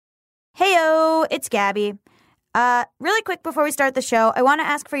Heyo, it's Gabby. Really quick before we start the show, I want to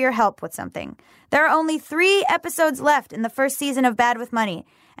ask for your help with something. There are only 3 episodes left in the first season of Bad with Money,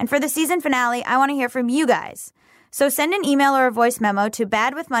 and for the season finale, I want to hear from you guys. So send an email or a voice memo to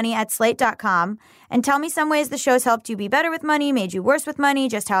badwithmoney@slate.com and tell me some ways the show's helped you be better with money, made you worse with money,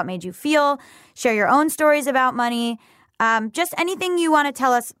 just how it made you feel. Share your own stories about money. Just anything you want to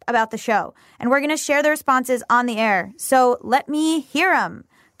tell us about the show. And we're going to share the responses on the air. So let me hear them.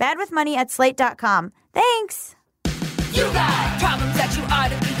 Badwithmoney@slate.com. Thanks. You got problems that you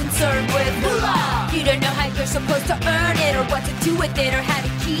ought to be concerned with. Moolah! You don't know how you're supposed to earn it, or what to do with it, or how to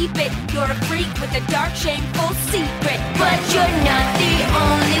keep it. You're a freak with a dark, shameful secret. But you're not the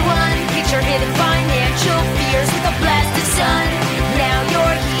only one. Get your hidden financial fears with a blast of sun. Now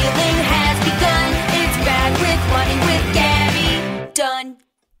your healing has begun. It's Bad with Money with Gabby Dunn.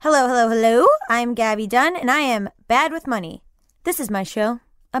 Hello. I'm Gabby Dunn, and I am Bad with Money. This is my show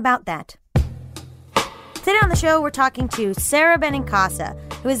about that. Today on the show, we're talking to Sarah Benincasa,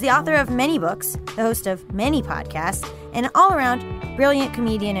 who is the author of many books, the host of many podcasts, and an all-around brilliant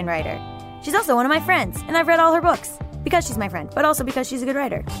comedian and writer. She's also one of my friends, and I've read all her books, because she's my friend, but also because she's a good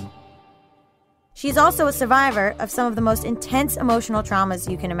writer. She's also a survivor of some of the most intense emotional traumas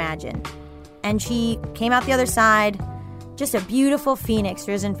you can imagine. And she came out the other side, just a beautiful phoenix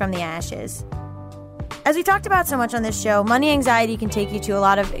risen from the ashes. As we talked about so much on this show, money anxiety can take you to a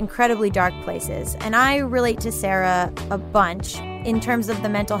lot of incredibly dark places. And I relate to Sarah a bunch in terms of the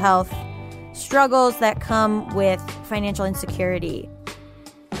mental health struggles that come with financial insecurity.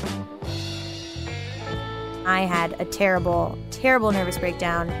 I had a terrible nervous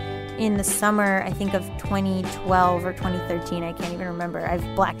breakdown in the summer, I think, of 2012 or 2013. I can't even remember. I've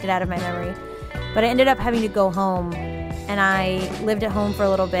blacked it out of my memory. But I ended up having to go home, and I lived at home for a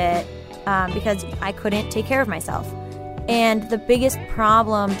little bit. Because I couldn't take care of myself. And the biggest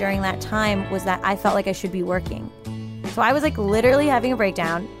problem during that time was that I felt like I should be working. So I was like literally having a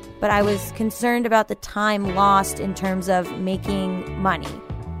breakdown, but I was concerned about the time lost in terms of making money.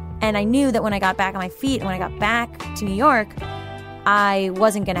 And I knew that when I got back on my feet and when I got back to New York, I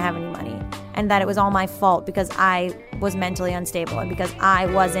wasn't going to have any money. And that it was all my fault because I was mentally unstable and because I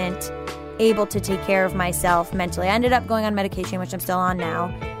wasn't able to take care of myself mentally. I ended up going on medication, which I'm still on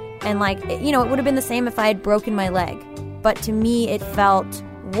now. And it would have been the same if I had broken my leg. But to me, it felt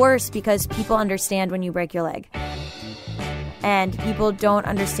worse because people understand when you break your leg. And people don't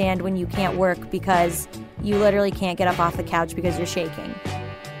understand when you can't work because you literally can't get up off the couch because you're shaking.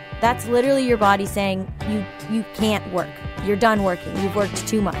 That's literally your body saying you can't work. You're done working. You've worked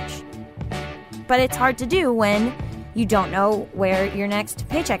too much. But it's hard to do when you don't know where your next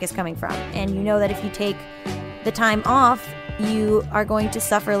paycheck is coming from. And you know that if you take the time off, you are going to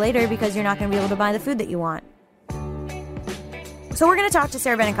suffer later because you're not going to be able to buy the food that you want. So we're going to talk to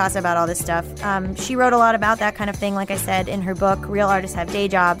Sarah Benincasa about all this stuff. She wrote a lot about that kind of thing, like I said, in her book, Real Artists Have Day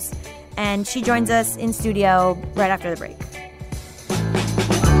Jobs. And she joins us in studio right after the break.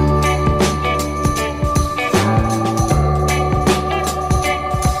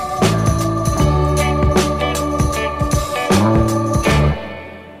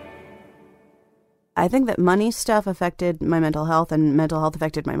 I think that money stuff affected my mental health and mental health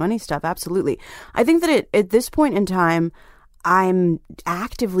affected my money stuff. Absolutely. I think that at this point in time, I'm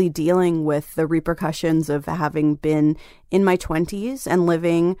actively dealing with the repercussions of having been in my 20s and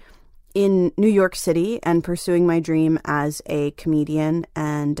living in New York City and pursuing my dream as a comedian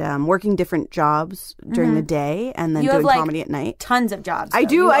and working different jobs during the day and then doing comedy at night. Tons of jobs. I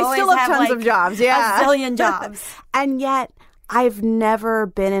do. I still have tons of jobs. Yeah. A zillion jobs. And yet I've never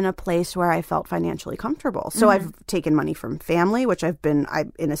been in a place where I felt financially comfortable. So I've taken money from family, which I'm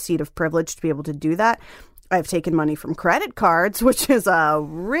in a seat of privilege to be able to do that. I've taken money from credit cards, which is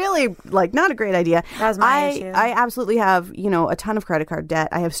really not a great idea. That was my issue. I absolutely have, a ton of credit card debt.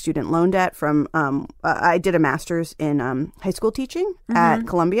 I have student loan debt from, I did a master's in high school teaching at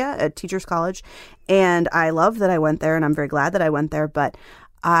Columbia, at Teachers College. And I love that I went there and I'm very glad that I went there, but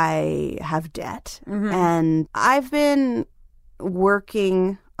I have debt. And I've been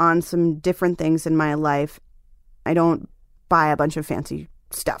working on some different things in my life. I don't buy a bunch of fancy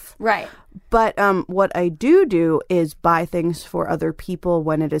stuff. Right. But what I do is buy things for other people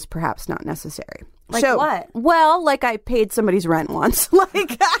when it is perhaps not necessary. Like what? Well, I paid somebody's rent once.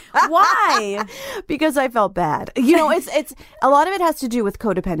 Why? Because I felt bad. It's a lot of it has to do with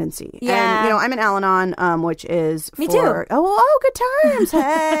codependency. Yeah. And, I'm an Al-Anon, which is Me too. Oh, good times.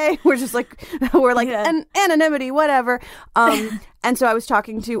 Hey. We're just an anonymity, whatever. And so I was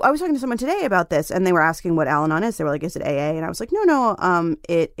talking to someone today about this, and they were asking what Al-Anon is. They were like, "Is it AA?" And I was like, "No.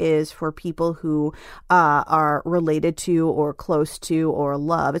 It is for people who are related to or close to or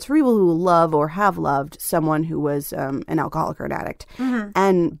love. It's for people who love or have loved someone who was an alcoholic or an addict.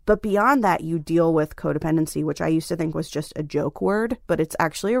 But beyond that, you deal with codependency, which I used to think was just a joke word, but it's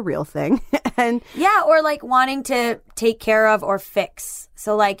actually a real thing. And yeah, or like wanting to take care of or fix.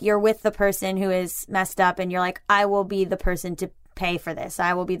 So like you're with the person who is messed up and you're like, I will be the person to pay for this.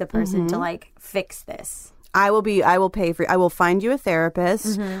 I will be the person to like fix this. I will pay for, I will find you a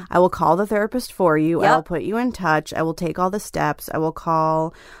therapist. I will call the therapist for you. I will put you in touch. I will take all the steps. I will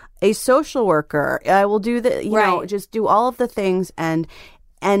call a social worker. I will do the, you know, just do all of the things. And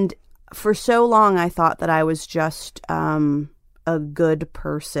for so long, I thought that I was just, a good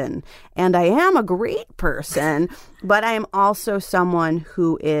person, and I am a great person, but I am also someone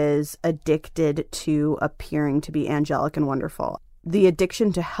who is addicted to appearing to be angelic and wonderful. The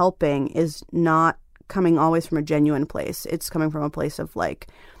addiction to helping is not coming always from a genuine place. It's coming from a place of like,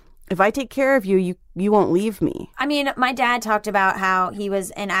 if I take care of you, you won't leave me. I mean, my dad talked about how he was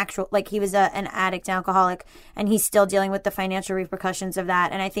an addict and alcoholic, and he's still dealing with the financial repercussions of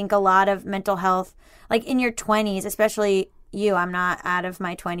that. And I think a lot of mental health, like in your 20s, especially you, I'm not out of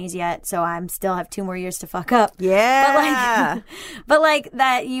my 20s yet, so I'm still have 2 more years to fuck up. Yeah. But like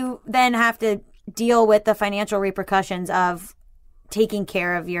that you then have to deal with the financial repercussions of taking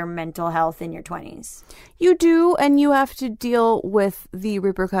care of your mental health in your 20s. You do, and you have to deal with the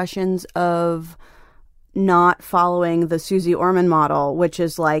repercussions of not following the Susie Orman model, which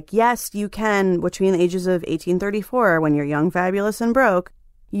is like, yes, you can, between the ages of 18-34, when you're young, fabulous, and broke,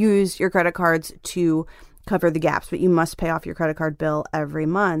 use your credit cards to cover the gaps, but you must pay off your credit card bill every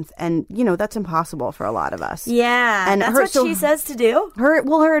month. And, you know, that's impossible for a lot of us. Yeah, and that's what she says to do.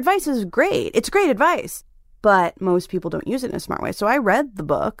 Her advice is great. It's great advice. But most people don't use it in a smart way. So I read the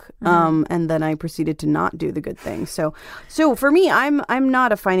book, and then I proceeded to not do the good things. So for me, I'm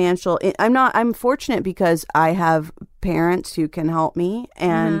not a financial. I'm fortunate because I have parents who can help me,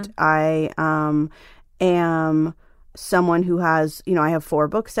 and I am someone who has, you know, I have 4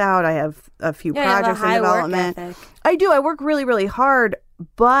 books out. I have a few projects in development. I do. I work really, really hard.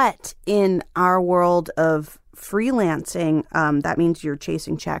 But in our world of freelancing, that means you're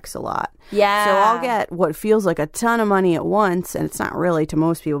chasing checks a lot. Yeah. So I'll get what feels like a ton of money at once, and it's not really to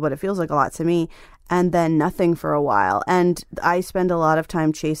most people, but it feels like a lot to me, and then nothing for a while. And I spend a lot of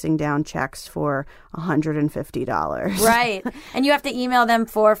time chasing down checks for $150. Right. And you have to email them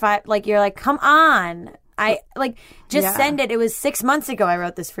 4 or 5, like you're like, come on. Send it. It was 6 months ago I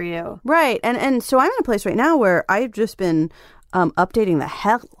wrote this for you. Right. And so I'm in a place right now where I've just been updating the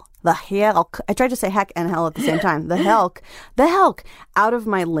helk. I tried to say heck and hell at the same time. The helk out of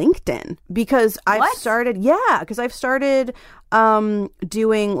my LinkedIn because I've started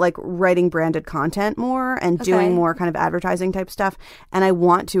doing like writing branded content more and doing more kind of advertising type stuff. And I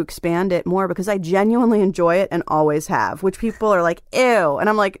want to expand it more because I genuinely enjoy it and always have, which people are like, ew. And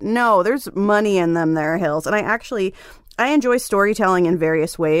I'm like, no, there's money in them there, Hills. And I enjoy storytelling in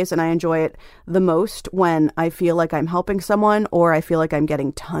various ways, and I enjoy it the most when I feel like I'm helping someone or I feel like I'm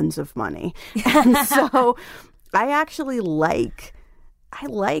getting tons of money. And so I actually like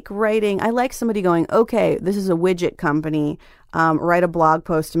writing. I like somebody going, okay, this is a widget company. Write a blog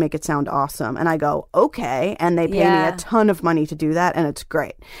post to make it sound awesome. And I go, okay. And they pay me a ton of money to do that. And it's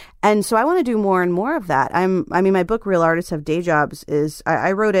great. And so I want to do more and more of that. My book, Real Artists Have Day Jobs,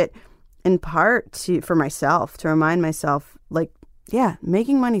 I wrote it in part for myself, to remind myself, like, yeah,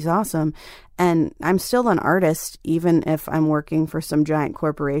 making money's awesome. And I'm still an artist, even if I'm working for some giant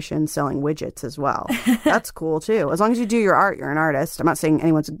corporation selling widgets as well. That's cool, too. As long as you do your art, you're an artist. I'm not saying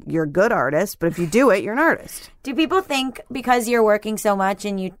you're a good artist, but if you do it, you're an artist. Do people think because you're working so much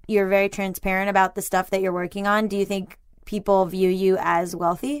and you're very transparent about the stuff that you're working on, do you think people view you as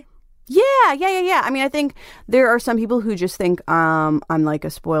wealthy? Yeah. I mean, I think there are some people who just think I'm like a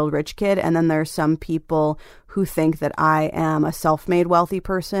spoiled rich kid, and then there are some people who think that I am a self-made wealthy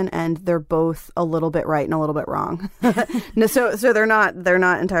person, and they're both a little bit right and a little bit wrong. No, so they're not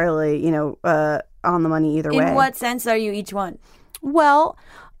entirely, on the money either way. In what sense are you each one? Well,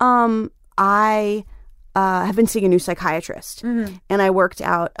 I have been seeing a new psychiatrist, and I worked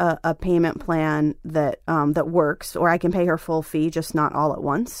out a payment plan that works, or I can pay her full fee, just not all at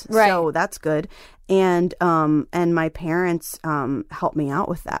once. Right. So that's good. And my parents helped me out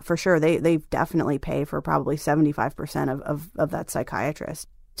with that for sure. They definitely pay for probably 75% of that psychiatrist.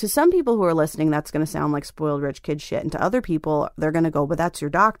 To some people who are listening, that's going to sound like spoiled rich kid shit. And to other people, they're going to go, but that's your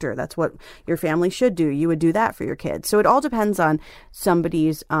doctor. That's what your family should do. You would do that for your kids. So it all depends on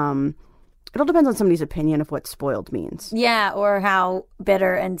somebody's opinion of what spoiled means. Yeah, or how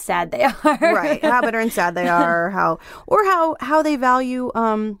bitter and sad they are. Right. How bitter and sad they are, how they value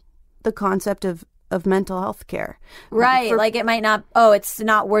the concept of mental health care. Right. Like it might not, it's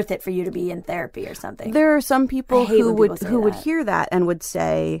not worth it for you to be in therapy or something. There are some people who would would hear that and would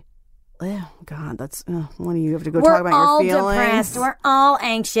say, oh, God, that's, what do you have to go talk about your feelings? We're all depressed. We're all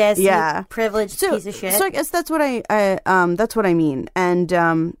anxious. Yeah. You privileged piece of shit. So I guess that's what that's what I mean.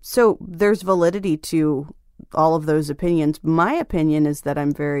 And so there's validity to all of those opinions. My opinion is that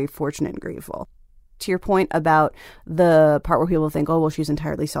I'm very fortunate and grateful. To your point about the part where people think, oh, well, she's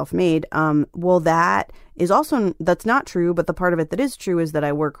entirely self-made. Well, that is also, that's not true. But the part of it that is true is that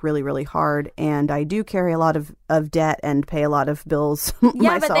I work really, really hard. And I do carry a lot of debt and pay a lot of bills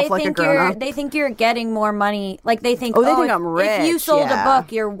myself but like a grown-up. they think you're getting more money. Like they think, they think I'm rich. If you sold a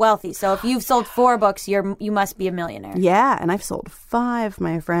book, you're wealthy. So if you've sold 4 books, you must be a millionaire. Yeah. And I've sold 5,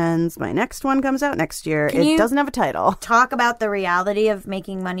 my friends. My next one comes out next year. It doesn't have a title. Talk about the reality of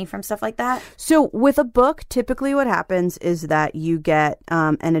making money from stuff like that. So with a book, typically what happens is that you get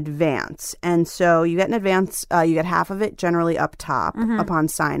an advance. And so you get an advance, you get half of it generally up top upon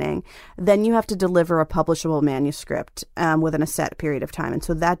signing. Then you have to deliver a publishable manuscript within a set period of time. And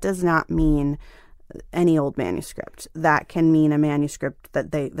so that does not mean any old manuscript. That can mean a manuscript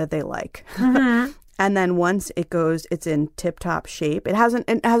that they like. And then once it's in tip-top shape. It hasn't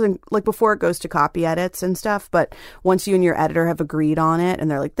like before it goes to copy edits and stuff, but once you and your editor have agreed on it and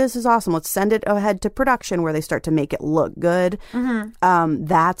they're like, this is awesome, let's send it ahead to production where they start to make it look good.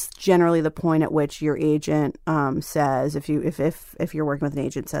 That's generally the point at which your agent says, if you're working with an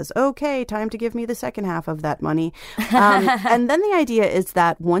agent, says, okay, time to give me the second half of that money. And then the idea is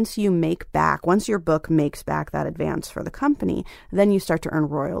that once your book makes back that advance for the company, then you start to earn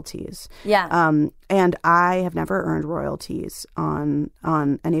royalties. Yeah. And I have never earned royalties on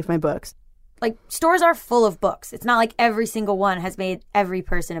any of my books. Like, stores are full of books. It's not like every single one has made every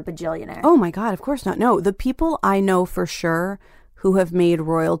person a bajillionaire. Oh, my God. Of course not. No, the people I know for sure who have made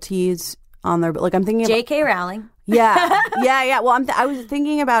royalties on their... Like, I'm thinking... J.K. Rowling. Yeah. Well, I was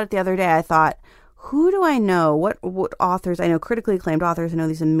thinking about it the other day. I thought... Who do I know? What authors? I know critically acclaimed authors. I know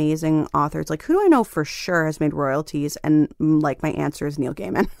these amazing authors. Like, who do I know for sure has made royalties? And like, my answer is Neil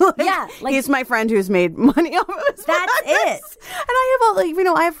Gaiman. Like, he's my friend who's made money off of his That's it. And I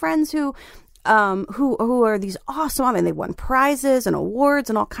have I have friends who are these awesome. I mean, they won prizes and awards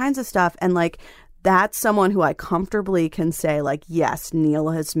and all kinds of stuff. And like, that's someone who I comfortably can say, like, yes, Neil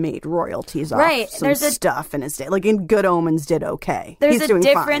has made royalties off some stuff in his day. Like, in Good Omens did okay. There's a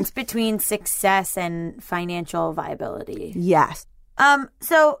difference between success and financial viability. Yes.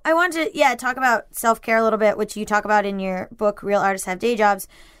 So I wanted to, talk about self-care a little bit, which you talk about in your book, Real Artists Have Day Jobs.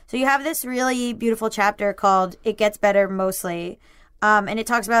 So you have this really beautiful chapter called It Gets Better Mostly. And it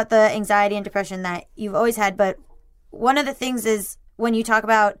talks about the anxiety and depression that you've always had. But one of the things is when you talk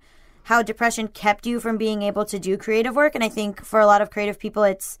about how depression kept you from being able to do creative work. And I think for a lot of creative people,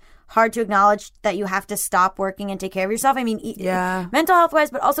 it's hard to acknowledge that you have to stop working and take care of yourself. I mean, mental health wise,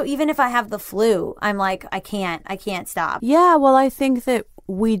 but also even if I have the flu, I'm like, I can't stop. Yeah, well, I think that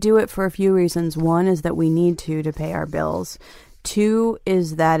we do it for a few reasons. One is that we need to pay our bills. 2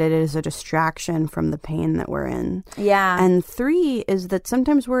 is that it is a distraction from the pain that we're in. Yeah. And 3 is that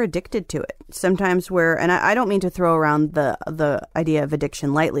sometimes we're addicted to it. Sometimes and I don't mean to throw around the idea of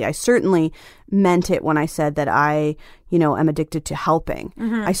addiction lightly. I certainly meant it when I said that I, am addicted to helping.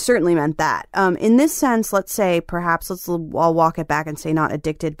 I certainly meant that. In this sense, let's say I'll walk it back and say not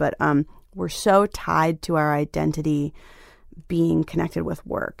addicted, but we're so tied to our identity being connected with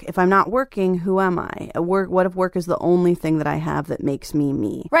work. If I'm not working, who am I? What if work is the only thing that I have that makes me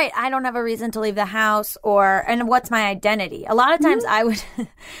me? Right. I don't have a reason to leave the house and what's my identity? A lot of times I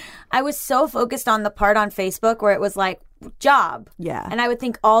was so focused on the part on Facebook where it was like job. Yeah. And I would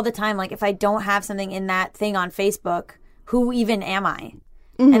think all the time, like, if I don't have something in that thing on Facebook, who even am I?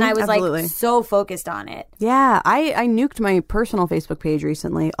 And I was absolutely. Like so focused on it. Yeah, I nuked my personal Facebook page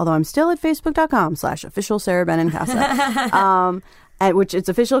recently, although I'm still at facebook.com/official Sarah Benincasa. Which it's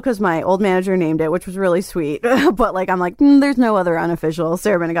official because my old manager named it, which was really sweet. But like, I'm like, there's no other unofficial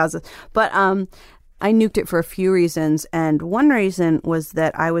Sarah Benincasa. But I nuked it for a few reasons. And one reason was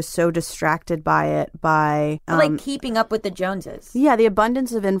that I was so distracted by it, like keeping up with the Joneses. Yeah, the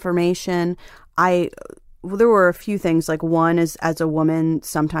abundance of information. There were a few things. Like, one is, as a woman,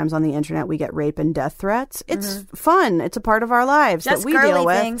 sometimes on the internet we get rape and death threats. It's fun. It's a part of our lives that we deal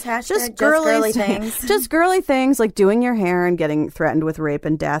with. Just girly things. Just girly things, like doing your hair and getting threatened with rape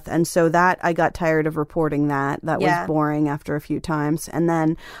and death. And so that I got tired of reporting that. That was boring after a few times. And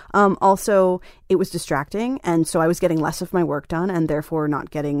then also it was distracting. And so I was getting less of my work done and therefore not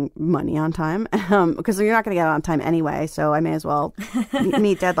getting money on time because you're not going to get it on time anyway. So I may as well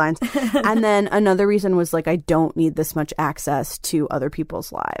meet deadlines. And then another reason was like, I don't need this much access to other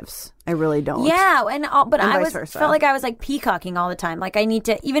people's lives. I really don't. Yeah, but And I vice versa. felt like I was like peacocking all the time. Like I need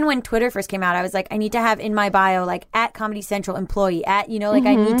to, even when Twitter first came out, I was like, I need to have in my bio like at Comedy Central employee at, you know, like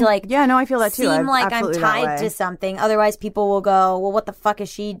I need to like Yeah, no, I feel that too. seem like I'm absolutely that tied way. to something. Otherwise, people will go, well, what the fuck is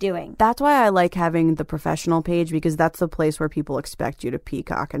she doing? That's why I like having the professional page, because that's the place where people expect you to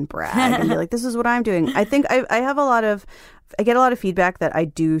peacock and brag and be like, this is what I'm doing. I think I get a lot of feedback that I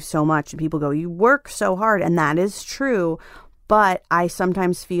do so much and people go, you work so hard. And that is true. But I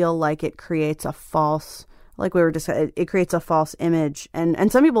sometimes feel like it creates a false, like we were just, it creates a false image.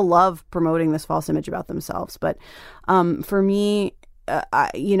 And some people love promoting this false image about themselves. But for me,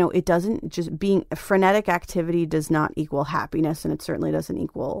 it doesn't just being frenetic activity does not equal happiness. And it certainly doesn't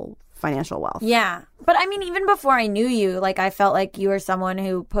equal financial wealth. Yeah. But I mean, even before I knew you, like I felt like you were someone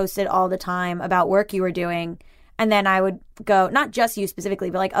who posted all the time about work you were doing. And then I would go, not just you specifically,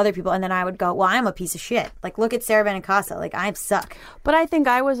 but like other people. And then I would go, well, I'm a piece of shit. Like, look at Sarah Benincasa. Like, I suck. But I think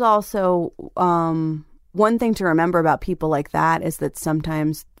I was also, one thing to remember about people like that is that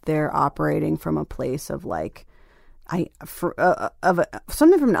sometimes they're operating from a place of like,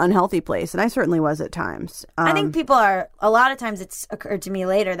 something from an unhealthy place. And I certainly was at times. I think people are, a lot of times it's occurred to me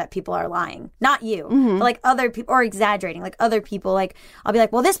later that people are lying. Not you, but like other people, or exaggerating. Like other people, like I'll be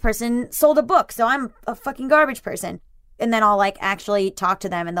like, well, this person sold a book, so I'm a fucking garbage person. And then I'll like actually talk to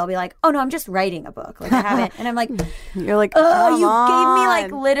them and they'll be like, oh no, I'm just writing a book. Like I haven't. And I'm like, you're like, oh, you on. gave me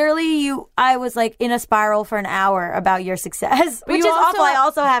like literally I was like in a spiral for an hour about your success, which you is also awful. I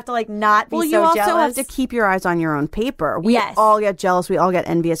also have to like not be Well, so you also jealous. have to keep your eyes on your own paper. We Yes. all get jealous. We all get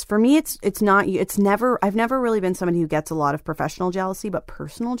envious. For me, it's never, I've never really been somebody who gets a lot of professional jealousy, but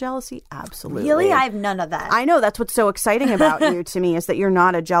personal jealousy, absolutely. Really? I have none of that. I know, that's what's so exciting about you to me, is that you're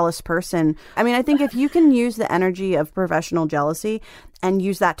not a jealous person. I mean, I think if you can use the energy of professional jealousy and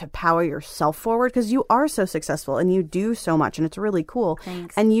use that to power yourself forward, because you are so successful and you do so much and it's really cool.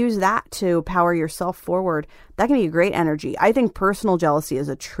 Thanks. And use that to power yourself forward, that can be a great energy. I think personal jealousy is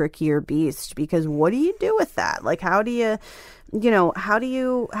a trickier beast, because what do you do with that? Like, how do you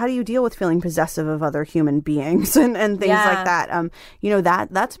deal with feeling possessive of other human beings and things like that?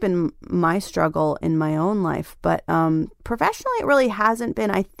 That's been my struggle in my own life. But professionally, it really hasn't been.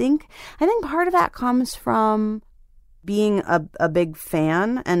 I think part of that comes from being a big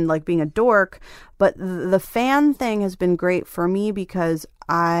fan and like being a dork. But the fan thing has been great for me, because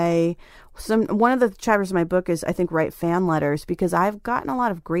one of the chapters of my book is, I think, write fan letters, because I've gotten a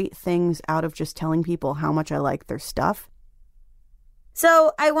lot of great things out of just telling people how much I like their stuff.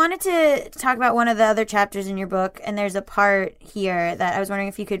 So I wanted to talk about one of the other chapters in your book, and there's a part here that I was wondering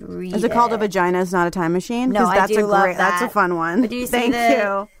if you could read. Is it called "A Vagina Is Not a Time Machine"? No, I do love that. That's a fun one. But do you see Thank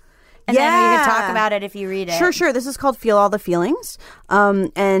you. And then you can talk about it if you read it. Sure. This is called Feel All the Feelings.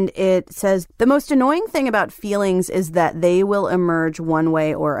 And it says, the most annoying thing about feelings is that they will emerge one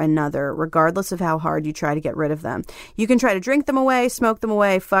way or another, regardless of how hard you try to get rid of them. You can try to drink them away, smoke them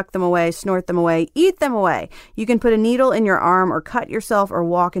away, fuck them away, snort them away, eat them away. You can put a needle in your arm or cut yourself or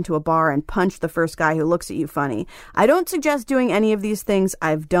walk into a bar and punch the first guy who looks at you funny. I don't suggest doing any of these things.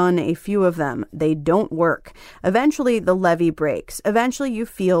 I've done a few of them. They don't work. Eventually, the levee breaks. Eventually, you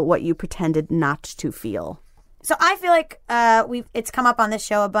feel what you pretended not to feel. So I feel like it's come up on this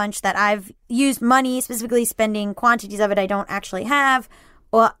show a bunch that I've used money, specifically spending quantities of it I don't actually have,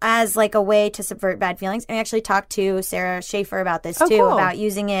 or as like a way to subvert bad feelings. And I actually talked to Sarah Schaefer about this too, cool. about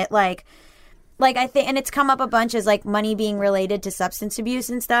using it like I think, and it's come up a bunch as like money being related to substance abuse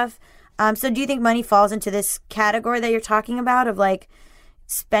and stuff. So do you think money falls into this category that you're talking about of like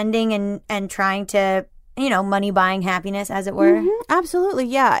spending and trying to, money buying happiness, as it were? Mm-hmm, absolutely.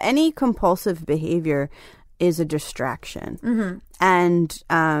 Yeah. Any compulsive behavior is a distraction. Mm-hmm.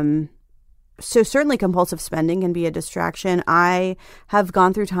 And so certainly compulsive spending can be a distraction. I have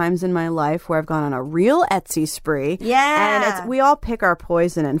gone through times in my life where I've gone on a real Etsy spree. Yeah. And we all pick our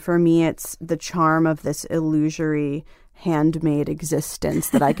poison. And for me, it's the charm of this illusory handmade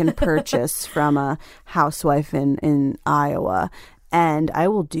existence that I can purchase from a housewife in Iowa. And I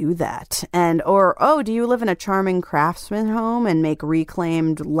will do that. Or do you live in a charming craftsman home and make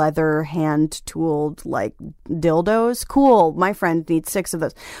reclaimed leather hand-tooled, like, dildos? Cool. My friend needs 6 of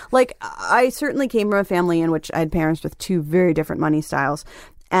those. Like, I certainly came from a family in which I had parents with 2 very different money styles.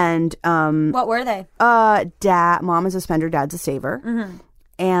 And what were they? Mom is a spender, dad's a saver. Mm-hmm.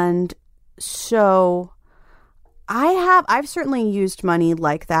 And so I've certainly used money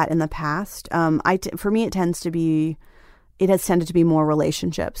like that in the past. For me, it tends to be it has tended to be more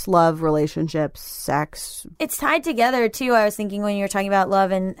relationships, love, relationships, sex. It's tied together too. I was thinking when you were talking about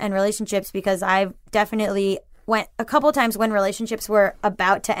love and relationships, because I've definitely went a couple of times when relationships were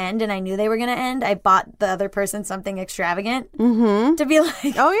about to end and I knew they were going to end. I bought the other person something extravagant to be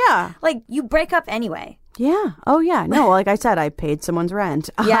like, oh yeah, like you break up anyway. Yeah. Oh, yeah. No, like I said, I paid someone's rent.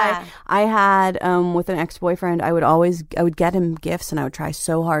 Yeah. I had, with an ex-boyfriend, I would get him gifts and I would try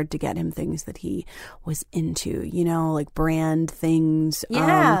so hard to get him things that he was into, you know, like brand things,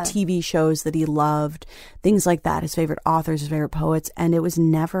 TV shows that he loved, things like that. His favorite authors, his favorite poets. And it was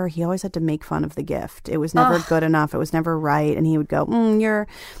never, he always had to make fun of the gift. It was never good enough. It was never right. And he would go, you're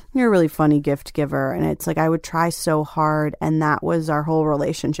a really funny gift giver. And it's like, I would try so hard. And that was our whole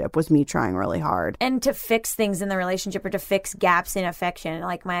relationship, was me trying really hard. And to fix things in the relationship or to fix gaps in affection.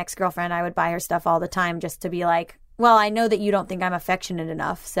 Like my ex-girlfriend, I would buy her stuff all the time just to be like, well, I know that you don't think I'm affectionate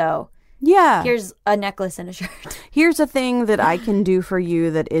enough, so yeah, here's a necklace and a shirt. Here's a thing that I can do for you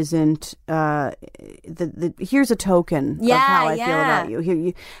that isn't, here's a token of how I feel about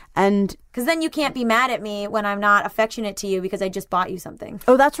you. And because then you can't be mad at me when I'm not affectionate to you because I just bought you something.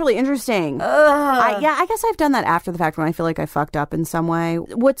 Oh, that's really interesting. I guess I've done that after the fact when I feel like I fucked up in some way.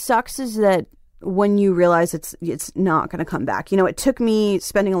 What sucks is that when you realize it's not going to come back. You know, it took me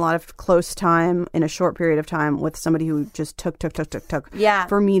spending a lot of close time in a short period of time with somebody who just took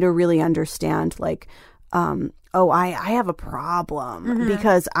for me to really understand, like, I have a problem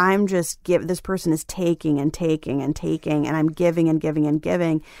because I'm just this person is taking and taking and taking, and I'm giving and giving and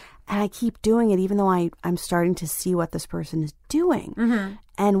giving. And I keep doing it even though I'm starting to see what this person is doing.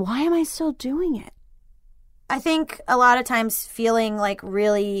 And why am I still doing it? I think a lot of times feeling like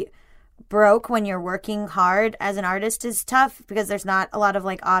really broke when you're working hard as an artist is tough because there's not a lot of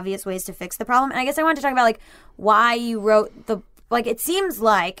like obvious ways to fix the problem. And I guess I wanted to talk about like why you wrote the, like, it seems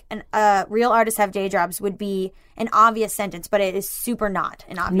like real artists have day jobs would be an obvious sentence, but it is super not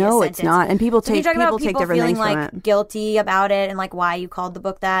an obvious sentence. No, it's not. And people take different things from it. Feeling like guilty about it and like why you called the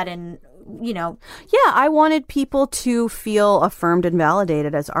book that, and you know. Yeah, I wanted people to feel affirmed and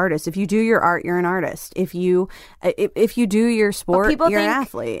validated as artists. If you do your art, you're an artist. If you do your sport, you're an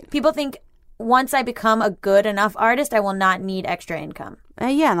athlete. People think once I become a good enough artist, I will not need extra income.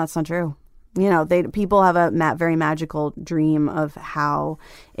 Yeah, and that's not true. You know, people have a very magical dream of how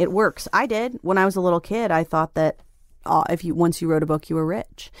it works. I did. When I was a little kid, I thought that once you wrote a book, you were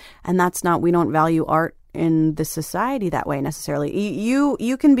rich. And that's not, we don't value art in the society that way necessarily.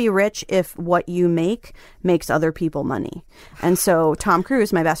 You can be rich if what you make makes other people money. And so Tom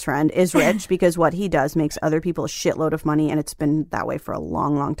Cruise, my best friend, is rich because what he does makes other people a shitload of money, and it's been that way for a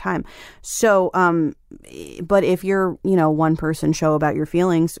long, long time. So, but if your, one person show about your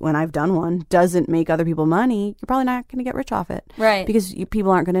feelings, when I've done one, doesn't make other people money, you're probably not going to get rich off it. Right. Because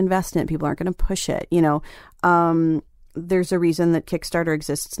people aren't going to invest in it. People aren't going to push it, There's a reason that Kickstarter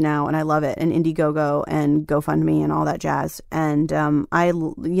exists now, and I love it, and Indiegogo and GoFundMe and all that jazz. And I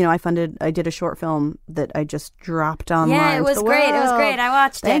did a short film that I just dropped online. Yeah, it was great. It was great. I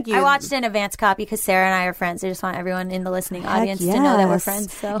watched Thank it. you. I watched an advance copy because Sarah and I are friends. I just want everyone in the listening audience to know that we're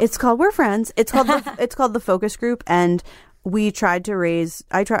friends. So it's called We're Friends. It's called it's called The Focus Group, and we tried to raise.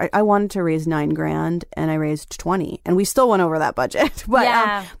 I wanted to raise $9,000, and I raised 20, and we still went over that budget.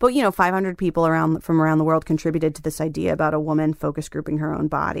 But but 500 people from around the world contributed to this idea about a woman focus grouping her own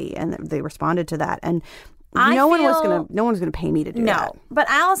body, and they responded to that. And no one was gonna pay me to do that. No, but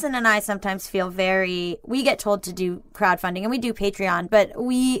Allison and I sometimes feel we get told to do crowdfunding, and we do Patreon, but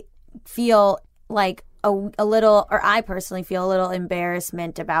we feel like a little, or I personally feel a little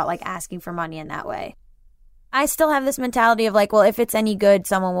embarrassment about like asking for money in that way. I still have this mentality of like, well, if it's any good,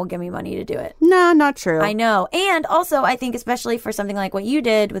 someone will give me money to do it. No, not true. I know. And also, I think especially for something like what you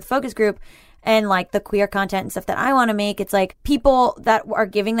did with Focus Group and like the queer content and stuff that I want to make, it's like people that are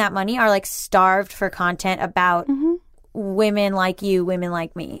giving that money are like starved for content about women like you, women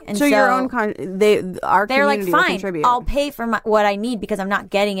like me. And so your own they're like, fine, I'll pay for what I need because I'm not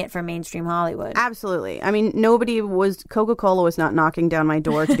getting it from mainstream Hollywood. Absolutely. I mean, Coca-Cola was not knocking down my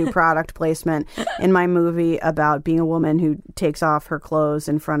door to do product placement in my movie about being a woman who takes off her clothes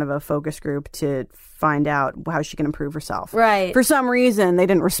in front of a focus group to find out how she can improve herself. Right. For some reason, they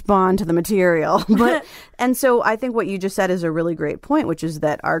didn't respond to the material. And so I think what you just said is a really great point, which is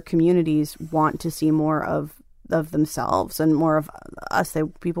that our communities want to see more of themselves and more of us.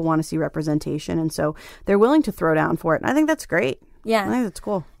 People want to see representation, and so they're willing to throw down for it. And I think that's great. Yeah. I think that's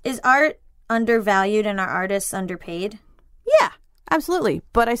cool. Is art undervalued and are artists underpaid? Yeah, Absolutely.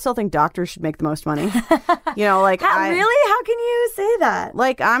 But I still think doctors should make the most money. You know, like really? How can you say that?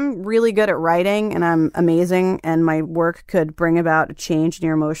 Like, I'm really good at writing and I'm amazing and my work could bring about a change in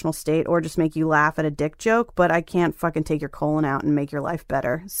your emotional state or just make you laugh at a dick joke, but I can't fucking take your colon out and make your life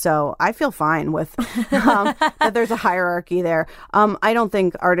better. So I feel fine with that there's a hierarchy there. I don't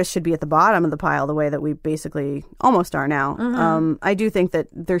think artists should be at the bottom of the pile the way that we basically almost are now. I do think that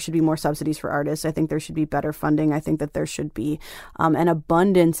there should be more subsidies for artists. I think there should be better funding. I think that there should be an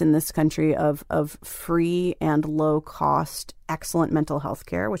abundance in this country of free and low cost, excellent mental health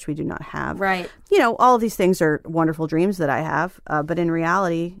care, which we do not have. Right. You know, all of these things are wonderful dreams that I have. But in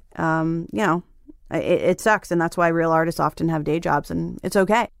reality, you know, it sucks. And that's why real artists often have day jobs and it's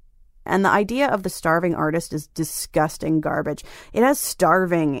okay. And the idea of the starving artist is disgusting garbage. It has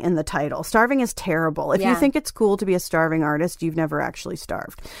starving in the title. Starving is terrible. If you think it's cool to be a starving artist, you've never actually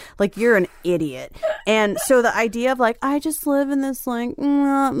starved. Like, you're an idiot. And so the idea of like, I just live in this like,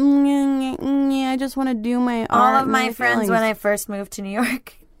 I just want to do my art. All of my friends when I first moved to New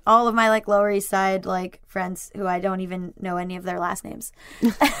York, all of my like Lower East Side like friends who I don't even know any of their last names.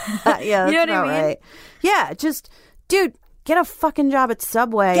 Yeah, that's you know what about I mean? right. Yeah, just, dude, get a fucking job at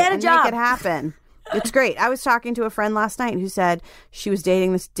Subway and make it happen. It's great. I was talking to a friend last night who said she was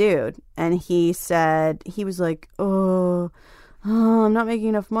dating this dude, and he said, he was like, oh, I'm not making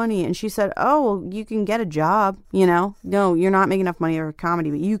enough money. And she said, oh, well, you can get a job, you know? No, you're not making enough money for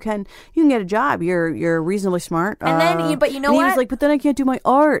comedy, but you can get a job. You're reasonably smart. And then, but you know what? He was like, but then I can't do my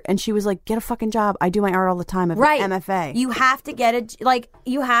art. And she was like, get a fucking job. I do my art all the time. I have an MFA. You have to get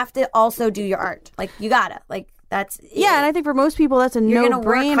you have to also do your art. Like, you gotta. Like, that's and I think for most people that's a you're no-brainer. You're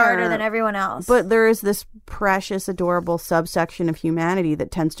gonna work harder than everyone else. But there is this precious, adorable subsection of humanity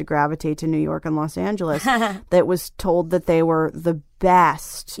that tends to gravitate to New York and Los Angeles that was told that they were the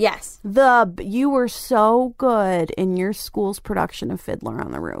best. Yes. You were so good in your school's production of Fiddler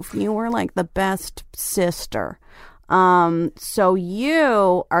on the Roof. You were like the best sister. So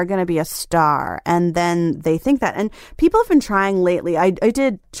you are going to be a star. And then they think that. And people have been trying lately. I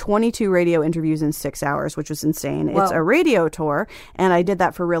did 22 radio interviews in 6 hours, which was insane. Whoa. It's a radio tour. And I did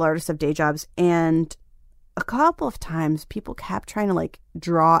that for Real Artists of Day Jobs. And a couple of times people kept trying to like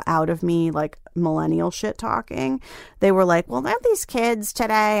draw out of me like millennial shit talking. They were like, well, aren't these kids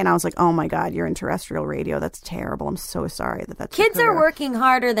today? And I was like, oh my God, you're in terrestrial radio. That's terrible. I'm so sorry that's kids are working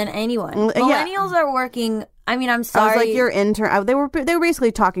harder than anyone. Millennials are working. I mean, I'm sorry. I was like, your intern. They were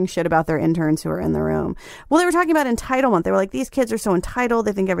basically talking shit about their interns who were in the room. Well, they were talking about entitlement. They were like, these kids are so entitled.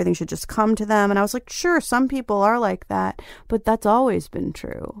 They think everything should just come to them. And I was like, sure, some people are like that, but that's always been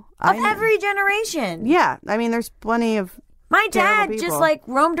true. Of every generation. Yeah. I mean, there's plenty of my dad just like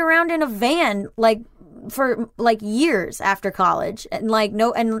roamed around in a van like for like years after college and like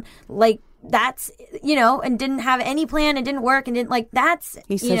that's, you know, and didn't have any plan and didn't work and didn't like that's,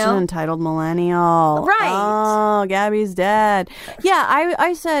 he's such an entitled millennial. Right. Oh, Gabby's dad. Yeah,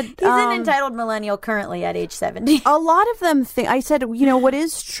 I said. He's an entitled millennial currently at age 70. A lot of them think, I said, you know, what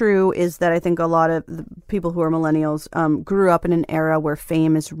is true is that I think a lot of the people who are millennials grew up in an era where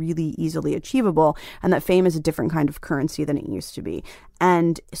fame is really easily achievable and that fame is a different kind of currency than it used to be.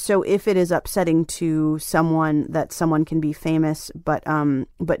 And so if it is upsetting to someone that someone can be famous but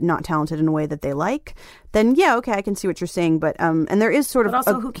not talented in a way that they like, then yeah, okay, I can see what you're saying. But and there is sort of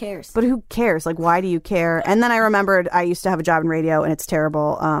also who cares? But who cares? Like, why do you care? And then I remembered I used to have a job in radio and it's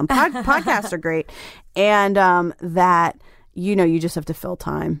terrible. Podcasts are great, and that. You know, you just have to fill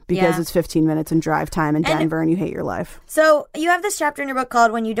time because it's 15 minutes in drive time in Denver and you hate your life. So you have this chapter in your book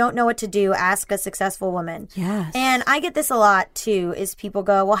called When You Don't Know What to Do, Ask a Successful Woman. Yes. And I get this a lot, too, is people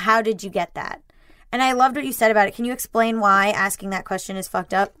go, well, how did you get that? And I loved what you said about it. Can you explain why asking that question is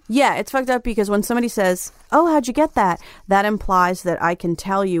fucked up? Yeah, it's fucked up because when somebody says, oh, how'd you get that? That implies that I can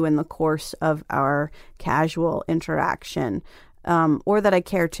tell you in the course of our casual interaction. Or that I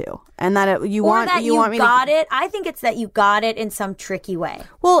care to, and that you want me got it. I think it's that you got it in some tricky way.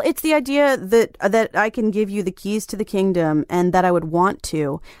 Well, it's the idea that I can give you the keys to the kingdom, and that I would want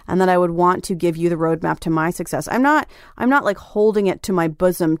to, and that I would want to give you the roadmap to my success. I'm not like holding it to my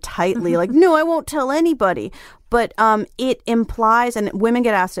bosom tightly, like no, I won't tell anybody. But it implies, and women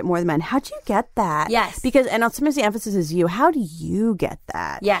get asked it more than men. How'd you get that? Yes, because sometimes the emphasis is you. How do you get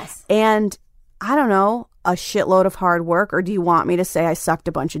that? Yes, and I don't know. A shitload of hard work, or do you want me to say I sucked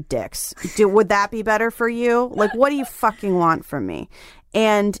a bunch of dicks? Would that be better for you? Like, what do you fucking want from me?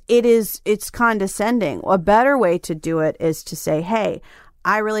 And it's condescending. A better way to do it is to say, hey,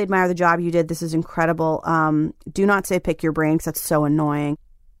 I really admire the job you did. This is incredible. Do not say pick your brain because that's so annoying.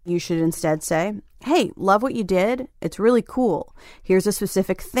 You should instead say, hey, love what you did. It's really cool. Here's a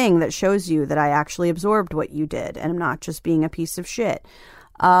specific thing that shows you that I actually absorbed what you did and I'm not just being a piece of shit.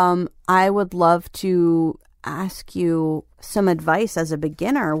 I would love to ask you some advice as a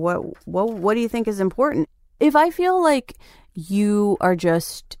beginner. What do you think is important? If I feel like you are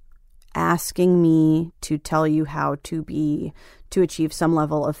just asking me to tell you how to achieve some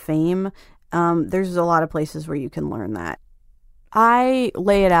level of fame, there's a lot of places where you can learn that. I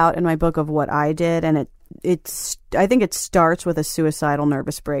lay it out in my book of what I did, and I think it starts with a suicidal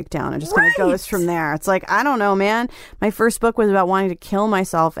nervous breakdown and just kind of goes from there. It's like, I don't know, man. My first book was about wanting to kill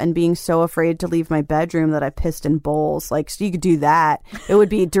myself and being so afraid to leave my bedroom that I pissed in bowls. Like, so you could do that. It would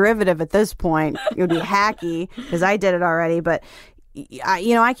be derivative at this point. It would be hacky because I did it already, but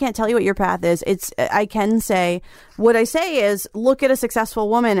I can't tell you what your path is. I can say, what I say is look at a successful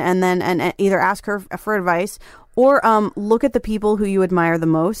woman and either ask her for advice or look at the people who you admire the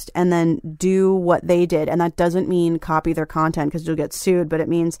most and then do what they did. And that doesn't mean copy their content because you'll get sued, but it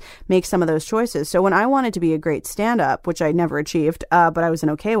means make some of those choices. So when I wanted to be a great stand-up, which I never achieved, but I was an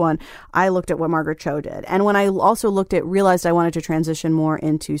okay one, I looked at what Margaret Cho did. And when I also realized I wanted to transition more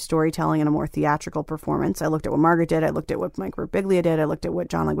into storytelling and a more theatrical performance, I looked at what Margaret did. I looked at what Mike Birbiglia did. I looked at what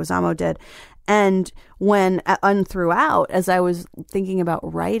John Leguizamo did. And throughout, as I was thinking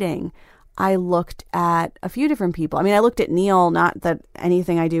about writing, I looked at a few different people. I mean, I looked at Neil, not that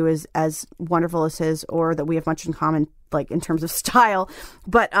anything I do is as wonderful as his or that we have much in common, like in terms of style,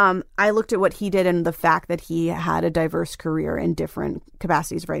 but I looked at what he did and the fact that he had a diverse career in different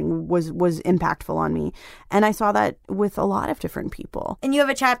capacities of writing was impactful on me. And I saw that with a lot of different people. And you have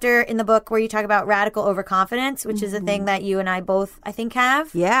a chapter in the book where you talk about radical overconfidence, which is a thing that you and I both, I think,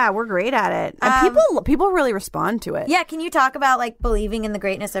 have. Yeah, we're great at it. And people really respond to it. Yeah, can you talk about like believing in the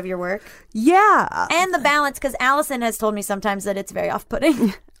greatness of your work? Yeah. And the balance, because Allison has told me sometimes that it's very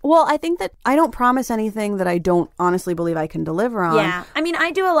off-putting. Well, I think that I don't promise anything that I don't honestly believe I can deliver on. Yeah. I mean,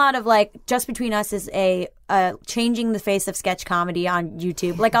 I do a lot of like, Just Between Us is a changing the face of sketch comedy on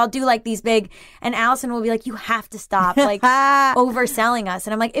YouTube. Like I'll do like these big, and Allison will be like, you have to stop like overselling us.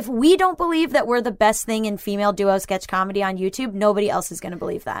 And I'm like, if we don't believe that we're the best thing in female duo sketch comedy on YouTube, nobody else is going to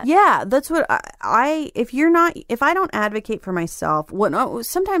believe that. Yeah, that's what if I don't advocate for myself,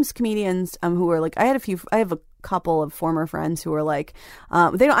 sometimes comedians who are like, I have a couple of former friends who are like, I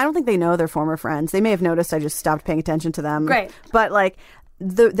don't think they know they're former friends. They may have noticed I just stopped paying attention to them. Great. But like,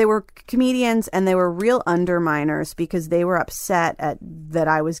 they were comedians and they were real underminers because they were upset that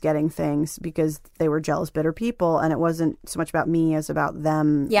I was getting things because they were jealous, bitter people. And it wasn't so much about me as about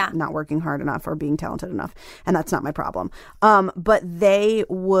them not working hard enough or being talented enough. And that's not my problem. But they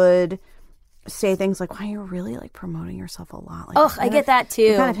would say things like, wow, you're really like promoting yourself a lot. Like, I get that too.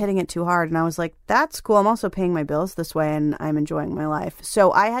 You're kind of hitting it too hard. And I was like, that's cool. I'm also paying my bills this way and I'm enjoying my life.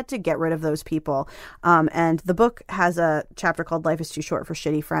 So I had to get rid of those people. And the book has a chapter called Life is Too Short for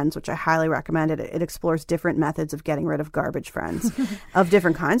Shitty Friends, which I highly recommend. It explores different methods of getting rid of garbage friends, of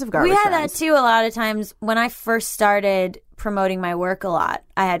different kinds of garbage friends. We had that too a lot of times. When I first started promoting my work a lot,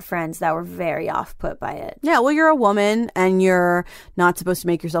 I had friends that were very off-put by it. Yeah, well, you're a woman and you're not supposed to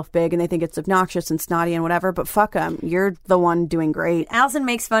make yourself big and they think it's obnoxious and snotty and whatever, but fuck them. You're the one doing great. Allison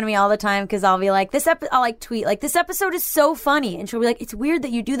makes fun of me all the time because I'll be like, I'll like tweet, like, this episode is so funny. And she'll be like, it's weird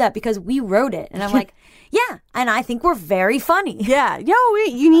that you do that because we wrote it. And I'm like, yeah, and I think we're very funny. Yeah,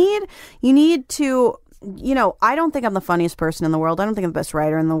 you need to... I don't think I'm the funniest person in the world. I don't think I'm the best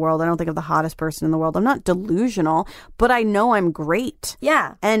writer in the world. I don't think I'm the hottest person in the world. I'm not delusional, but I know I'm great.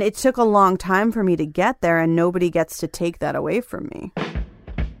 Yeah. And it took a long time for me to get there, and nobody gets to take that away from me.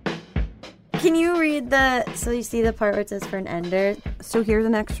 Can you read so you see the part where it says for an ender? So here's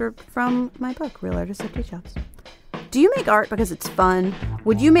an excerpt from my book, Real Artists Have Day Jobs. Do you make art because it's fun?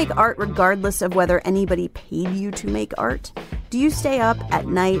 Would you make art regardless of whether anybody paid you to make art? Do you stay up at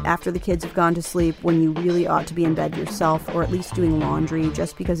night after the kids have gone to sleep when you really ought to be in bed yourself or at least doing laundry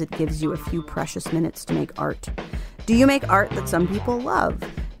just because it gives you a few precious minutes to make art? Do you make art that some people love?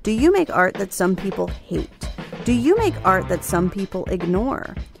 Do you make art that some people hate? Do you make art that some people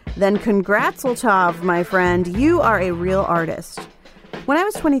ignore? Then congrats, Oltov, my friend. You are a real artist. When I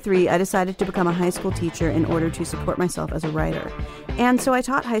was 23, I decided to become a high school teacher in order to support myself as a writer. And so I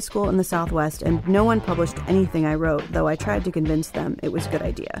taught high school in the Southwest, and no one published anything I wrote, though I tried to convince them it was a good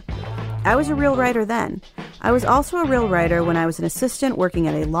idea. I was a real writer then. I was also a real writer when I was an assistant working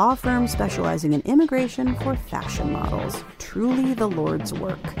at a law firm specializing in immigration for fashion models. Truly the Lord's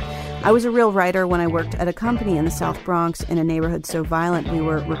work. I was a real writer when I worked at a company in the South Bronx in a neighborhood so violent we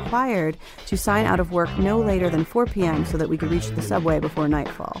were required to sign out of work no later than 4 p.m. so that we could reach the subway before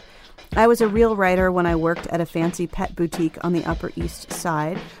nightfall. I was a real writer when I worked at a fancy pet boutique on the Upper East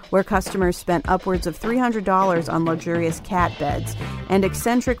Side, where customers spent upwards of $300 on luxurious cat beds, and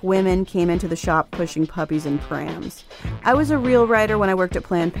eccentric women came into the shop pushing puppies in prams. I was a real writer when I worked at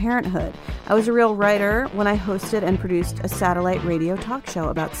Planned Parenthood. I was a real writer when I hosted and produced a satellite radio talk show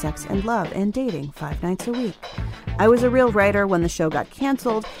about sex and love and dating 5 nights a week. I was a real writer when the show got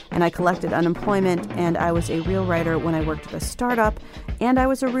canceled and I collected unemployment, and I was a real writer when I worked at a startup, and I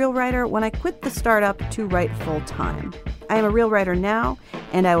was a real writer when I quit the startup to write full-time. I am a real writer now,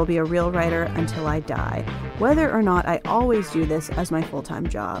 and I will be a real writer until I die, whether or not I always do this as my full-time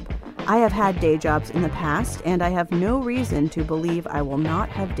job. I have had day jobs in the past, and I have no reason to believe I will not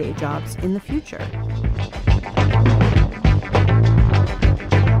have day jobs in the future.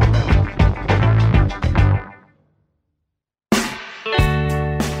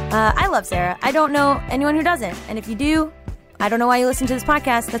 I love Sarah. I don't know anyone who doesn't. And if you do, I don't know why you listen to this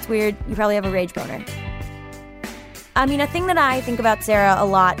podcast. That's weird. You probably have a rage boner. I mean, a thing that I think about Sarah a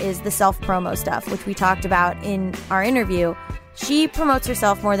lot is the self-promo stuff, which we talked about in our interview. She promotes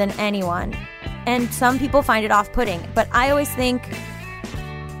herself more than anyone. And some people find it off-putting. But I always think,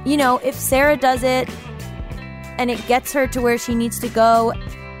 you know, if Sarah does it and it gets her to where she needs to go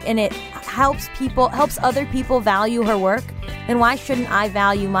and it helps other people value her work, then why shouldn't I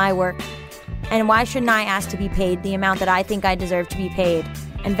value my work? And why shouldn't I ask to be paid the amount that I think I deserve to be paid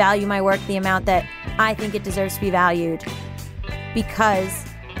and value my work the amount that I think it deserves to be valued? Because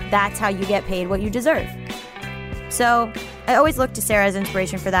that's how you get paid what you deserve. So I always look to Sarah as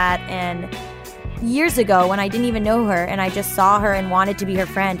inspiration for that. And years ago, when I didn't even know her and I just saw her and wanted to be her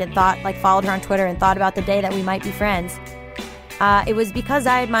friend and followed her on Twitter and thought about the day that we might be friends, it was because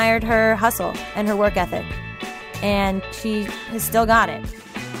I admired her hustle and her work ethic. And she has still got it.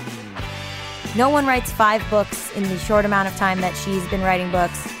 No one writes 5 books in the short amount of time that she's been writing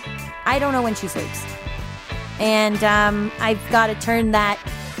books. I don't know when she sleeps. And I've got to turn that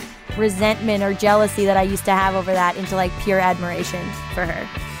resentment or jealousy that I used to have over that into like pure admiration for her.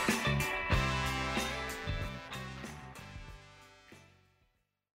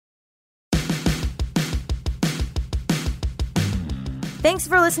 Thanks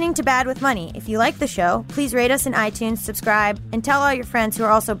for listening to Bad with Money. If you like the show, please rate us in iTunes, subscribe, and tell all your friends who are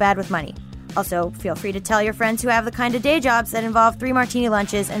also bad with money. Also, feel free to tell your friends who have the kind of day jobs that involve 3 martini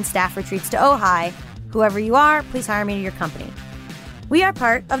lunches and staff retreats to Ojai. Whoever you are, please hire me to your company. We are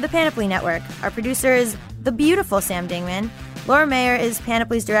part of the Panoply Network. Our producer is the beautiful Sam Dingman. Laura Mayer is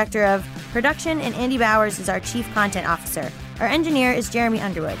Panoply's Director of Production, and Andy Bowers is our Chief Content Officer. Our engineer is Jeremy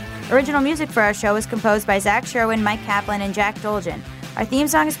Underwood. Original music for our show is composed by Zach Sherwin, Mike Kaplan, and Jack Dolgen. Our theme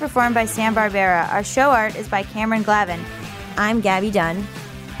song is performed by Sam Barbera. Our show art is by Cameron Glavin. I'm Gabby Dunn,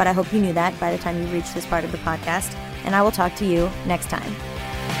 but I hope you knew that by the time you reach this part of the podcast, and I will talk to you next time.